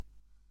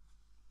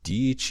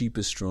Dear Cheap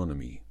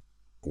Astronomy,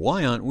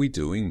 why aren't we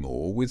doing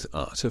more with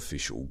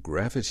artificial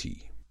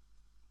gravity?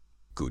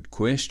 Good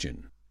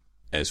question.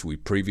 As we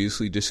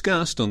previously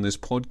discussed on this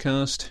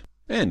podcast,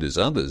 and as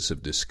others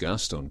have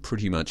discussed on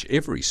pretty much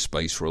every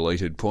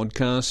space-related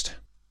podcast,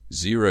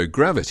 zero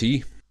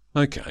gravity,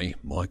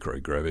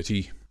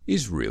 microgravity,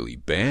 is really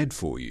bad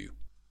for you.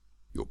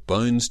 Your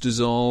bones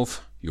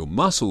dissolve, your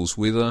muscles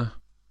wither,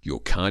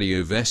 your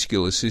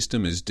cardiovascular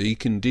system is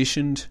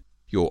deconditioned,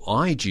 your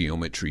eye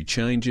geometry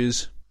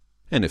changes,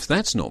 and if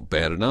that's not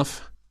bad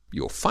enough,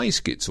 your face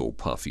gets all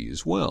puffy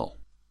as well.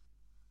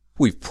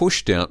 We've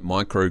pushed out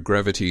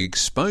microgravity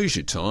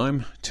exposure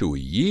time to a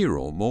year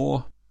or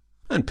more,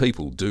 and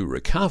people do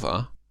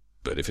recover,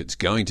 but if it's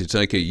going to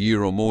take a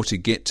year or more to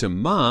get to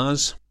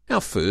Mars, our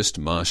first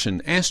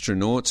Martian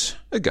astronauts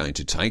are going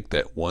to take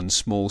that one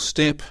small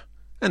step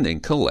and then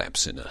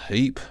collapse in a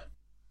heap.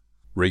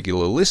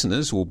 Regular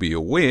listeners will be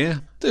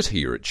aware that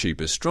here at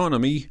Cheap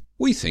Astronomy,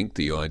 we think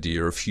the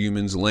idea of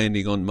humans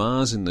landing on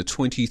Mars in the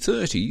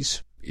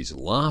 2030s is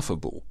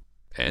laughable,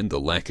 and the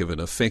lack of an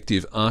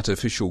effective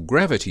artificial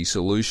gravity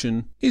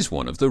solution is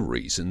one of the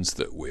reasons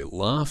that we're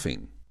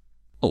laughing,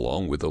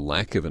 along with the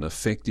lack of an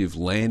effective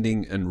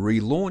landing and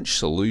relaunch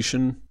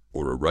solution,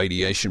 or a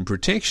radiation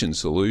protection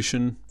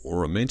solution,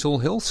 or a mental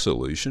health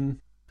solution,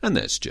 and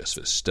that's just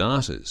for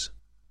starters.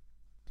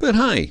 But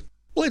hey,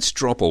 let's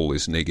drop all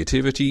this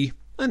negativity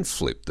and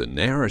flip the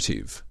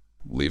narrative.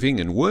 Living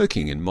and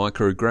working in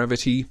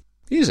microgravity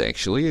is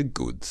actually a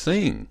good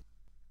thing.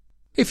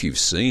 If you've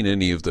seen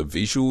any of the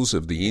visuals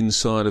of the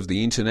inside of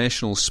the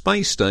International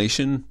Space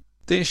Station,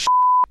 there's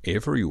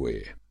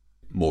everywhere.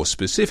 More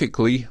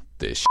specifically,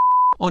 there's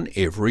on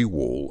every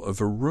wall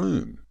of a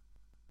room.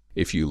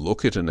 If you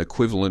look at an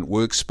equivalent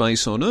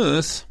workspace on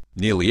Earth,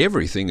 nearly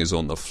everything is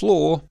on the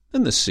floor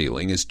and the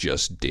ceiling is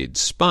just dead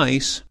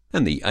space,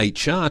 and the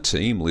HR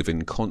team live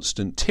in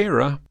constant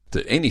terror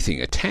that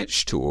anything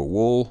attached to a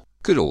wall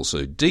could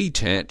also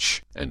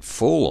detach and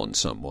fall on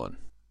someone.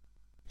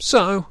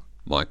 So,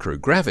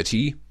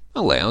 microgravity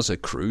allows a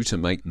crew to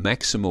make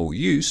maximal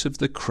use of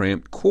the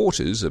cramped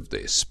quarters of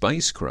their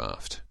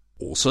spacecraft.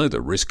 Also,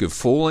 the risk of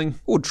falling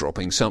or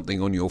dropping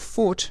something on your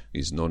foot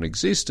is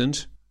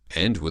non-existent,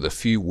 and with a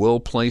few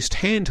well-placed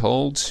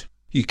handholds,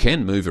 you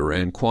can move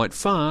around quite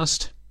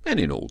fast and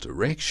in all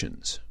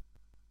directions.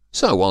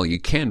 So while you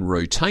can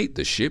rotate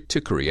the ship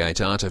to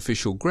create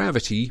artificial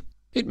gravity,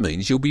 it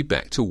means you'll be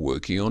back to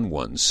working on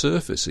one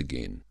surface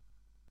again.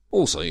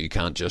 Also, you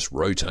can't just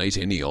rotate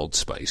any old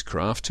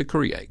spacecraft to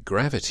create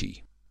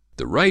gravity.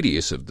 The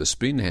radius of the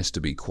spin has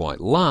to be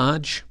quite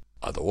large,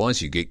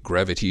 otherwise you get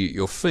gravity at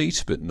your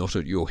feet but not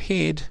at your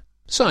head,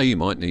 so you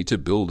might need to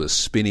build a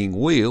spinning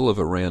wheel of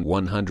around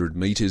 100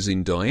 metres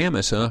in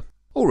diameter,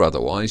 or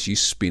otherwise you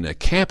spin a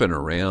cabin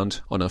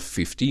around on a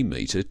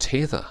 50-metre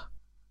tether.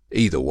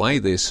 Either way,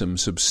 there's some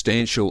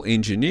substantial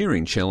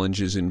engineering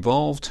challenges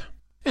involved,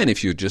 and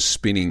if you're just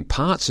spinning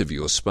parts of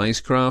your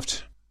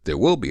spacecraft, there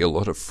will be a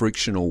lot of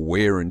frictional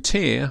wear and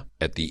tear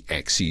at the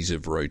axes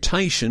of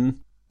rotation,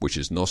 which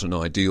is not an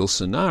ideal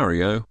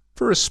scenario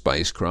for a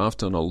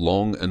spacecraft on a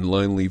long and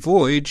lonely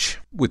voyage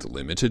with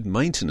limited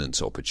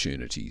maintenance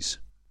opportunities.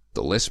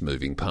 The less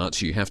moving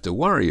parts you have to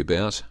worry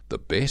about, the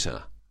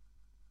better.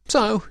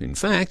 So, in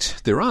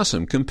fact, there are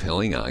some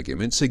compelling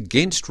arguments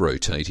against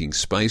rotating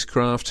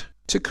spacecraft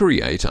to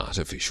create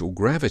artificial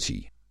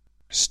gravity.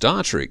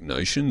 Star Trek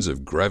notions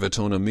of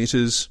graviton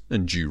emitters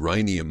and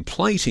duranium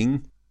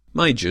plating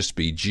may just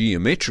be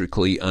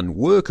geometrically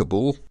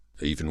unworkable,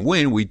 even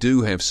when we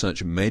do have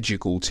such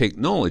magical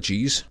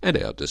technologies at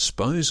our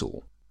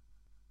disposal.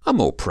 A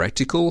more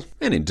practical,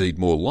 and indeed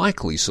more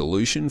likely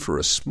solution for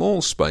a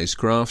small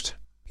spacecraft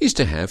is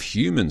to have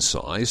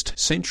human-sized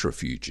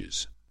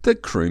centrifuges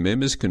that crew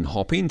members can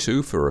hop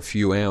into for a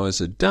few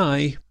hours a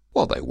day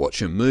while they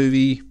watch a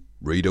movie,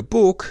 read a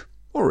book,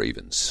 or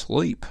even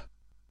sleep.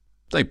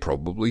 They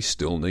probably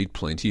still need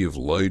plenty of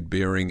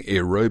load-bearing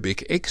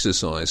aerobic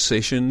exercise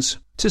sessions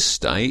to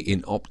stay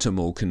in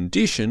optimal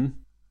condition,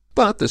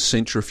 but the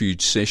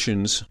centrifuge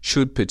sessions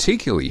should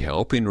particularly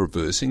help in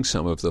reversing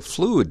some of the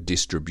fluid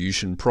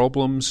distribution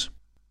problems.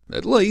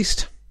 At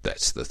least,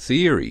 that's the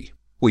theory.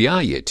 We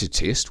are yet to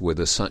test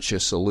whether such a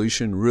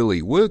solution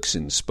really works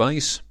in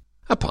space,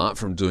 apart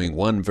from doing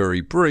one very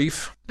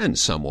brief and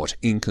somewhat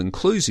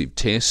inconclusive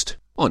test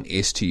on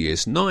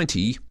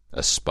STS-90,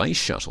 a space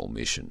shuttle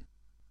mission.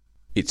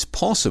 It's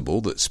possible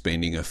that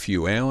spending a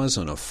few hours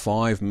on a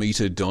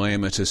 5-metre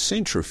diameter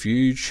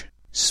centrifuge,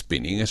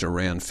 spinning at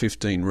around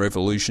 15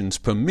 revolutions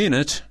per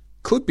minute,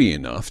 could be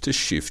enough to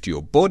shift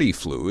your body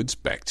fluids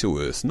back to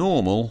Earth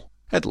normal,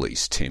 at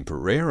least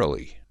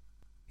temporarily.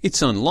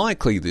 It's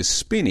unlikely this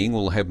spinning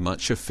will have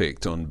much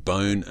effect on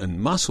bone and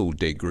muscle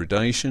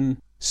degradation,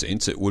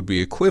 since it would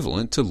be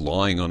equivalent to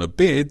lying on a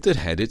bed that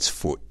had its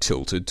foot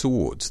tilted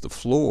towards the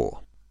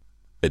floor.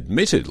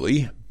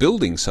 Admittedly,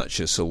 building such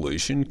a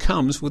solution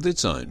comes with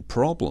its own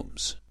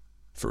problems.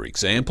 For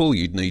example,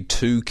 you'd need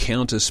 2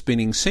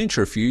 counter-spinning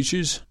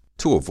centrifuges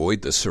to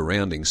avoid the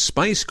surrounding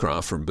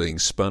spacecraft from being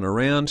spun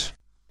around,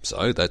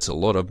 so that's a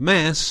lot of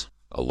mass,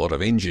 a lot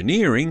of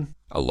engineering,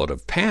 a lot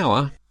of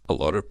power, a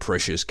lot of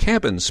precious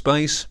cabin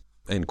space,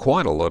 and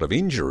quite a lot of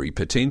injury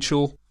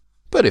potential.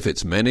 But if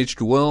it's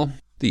managed well,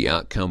 the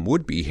outcome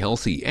would be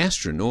healthy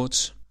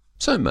astronauts,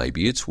 so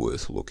maybe it's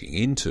worth looking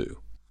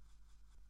into.